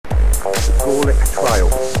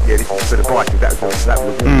Yeah, this is for the bike, that was a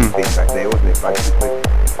walking thing back there, wasn't it, basically?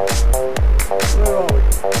 Where are we?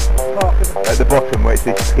 At the bottom where it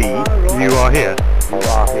says P, You are here. you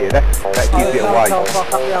are here. That gives it away.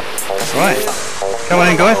 Right. Come on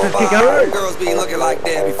in, guys. Let's keep going. Girls be looking like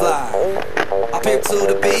Debbie Fly. I pimp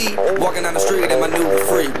to the beat, walking down the street in my new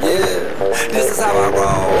freak. Yeah, this is how I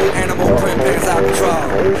roll. Animal print pants out control.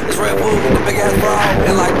 It's Red Bull with the big ass bra,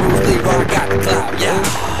 and like Bruce Lee, I got the clout. Yeah.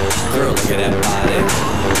 Girl, look at that body.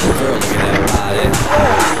 Girl, look at that body.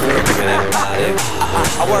 Girl, look at that body.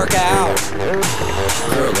 I work out.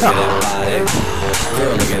 Girl, look at that body.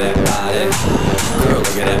 Girl, look at that body. Girl,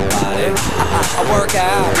 look at that body. I work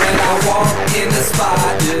out when I walk in the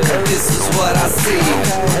spot. This is what I see.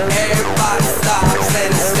 Everybody stops and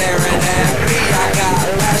is staring at me. I got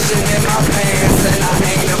passion in my pants and I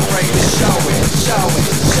ain't afraid to show it. Show it,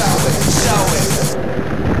 show it, show it.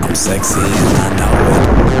 I'm sexy and I know it.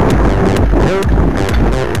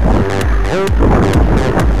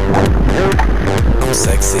 I'm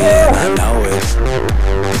sexy and I know it.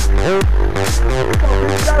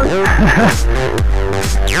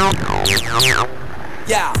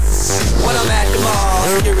 Yeah, when I'm at the mall,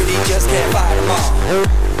 security just can't fight them all.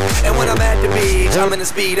 And when I'm at the beach, I'm in a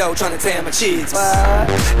Speedo trying to tan my cheeks.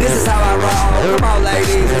 This is how I roll. Come on,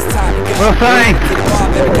 ladies, it's time to go. Well, thanks. To the bar,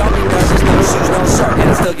 baby, don't be nervous. No shoes, no shirt, and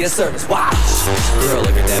I still get service. Watch. Girl,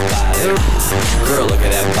 look at that body. Girl, look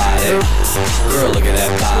at that body. Girl, look at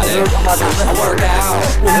that body. I work out.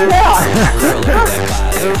 Girl, look at that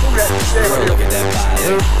body. Girl, look at that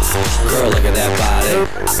body. Girl, look at that body.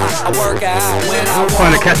 I work out when I walk.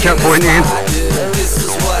 Find a catch-up point, Ian. This is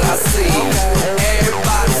what I see.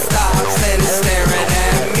 Everybody stops and is staring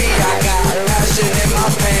at me. I got passion in my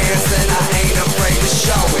pants and I ain't afraid to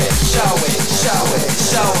show it. Show it, show it,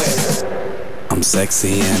 show it. I'm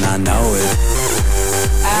sexy and I know it.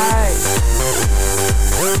 Aye.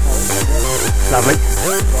 Lovely.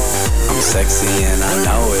 I'm sexy and I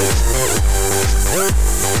know it.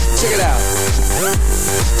 Check it out.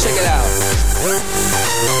 Check it out.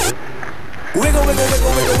 Wiggle, wiggle,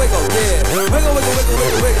 wiggle, wiggle, wiggle, yeah. Wiggle, wiggle, wiggle,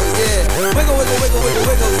 wiggle, wiggle, yeah. Wiggle, wiggle, wiggle, wiggle,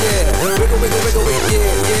 wiggle, yeah. Wiggle, wiggle, wiggle, wiggle,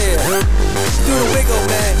 yeah, yeah. Do the wiggle,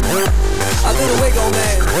 man. I do the wiggle,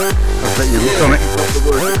 man. I bet you look on it.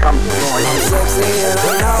 I'm sexy and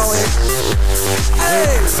I know it.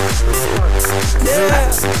 Hey,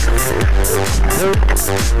 yeah.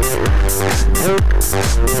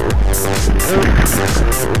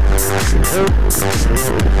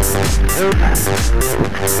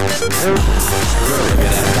 Girl, look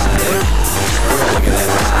at that body. Girl, look at that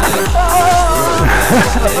body.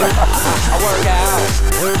 I work out.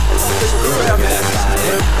 Girl, look at that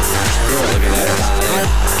body. Girl, look at that body.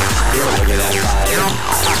 Girl, look at that body.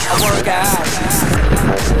 I work out.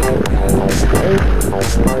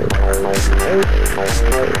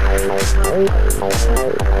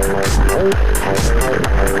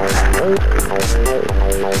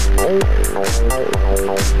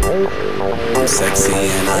 I'm sexy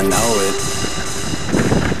and I know it.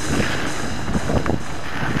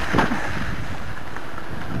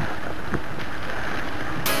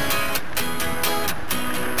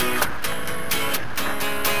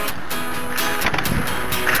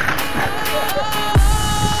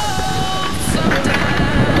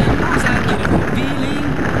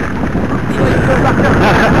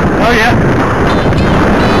 Oh yeah.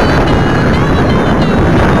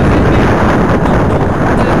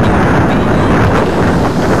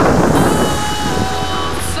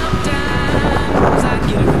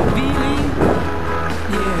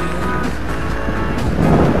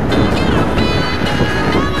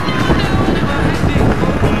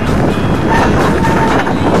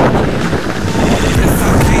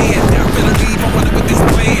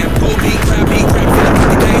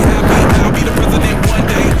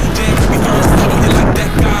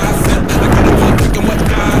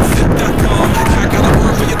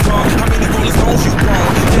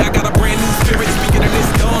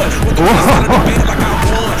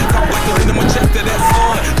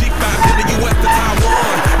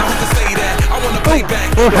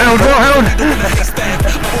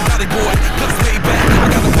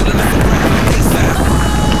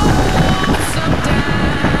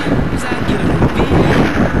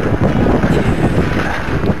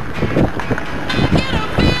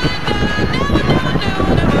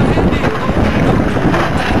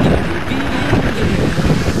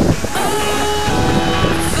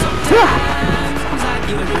 Yeah.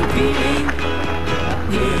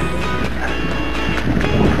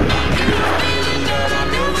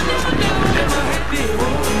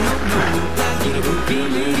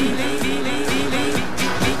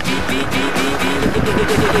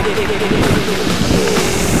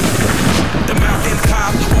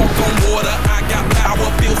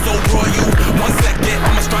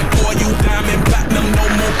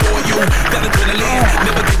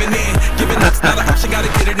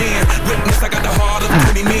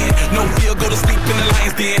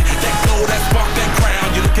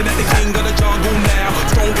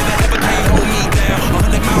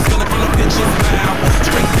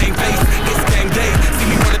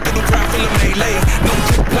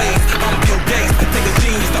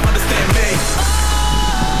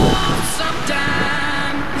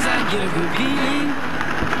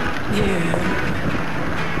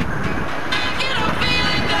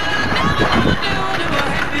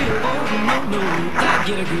 I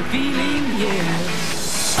get a good feeling, yeah.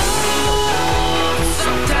 Oh,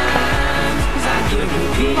 sometimes I get a good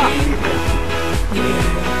feeling, yeah.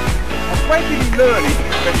 I'm breaking learning.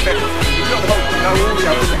 You've got the whole no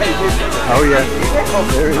audio in the head, isn't it? Oh yeah. Oh,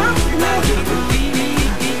 there it is.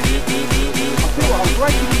 I'm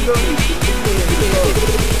breaking learning.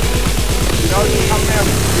 You know, you come down,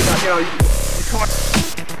 you know, you can't.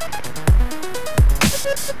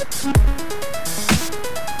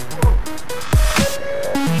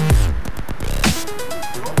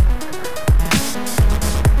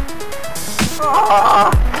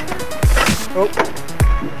 Oh.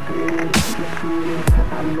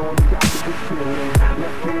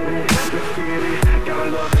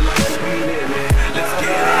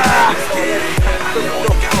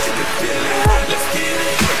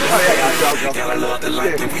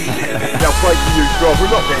 They'll break you, Rob.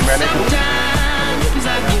 We're not getting manic.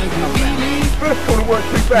 First corner weren't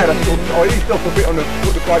too bad. I eased off a bit on the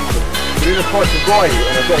brakes, but then I tried to ride it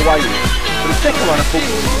and I got away with it. But the second one I thought,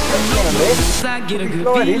 that's on there.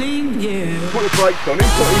 Sliding, put the brakes on,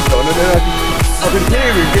 he's on, and then I could hear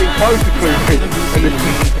him getting closer to me.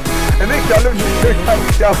 And next time I looked at him, he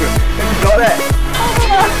was jumping, and he's like that.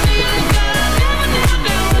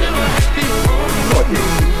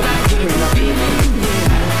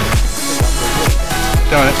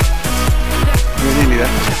 Done it.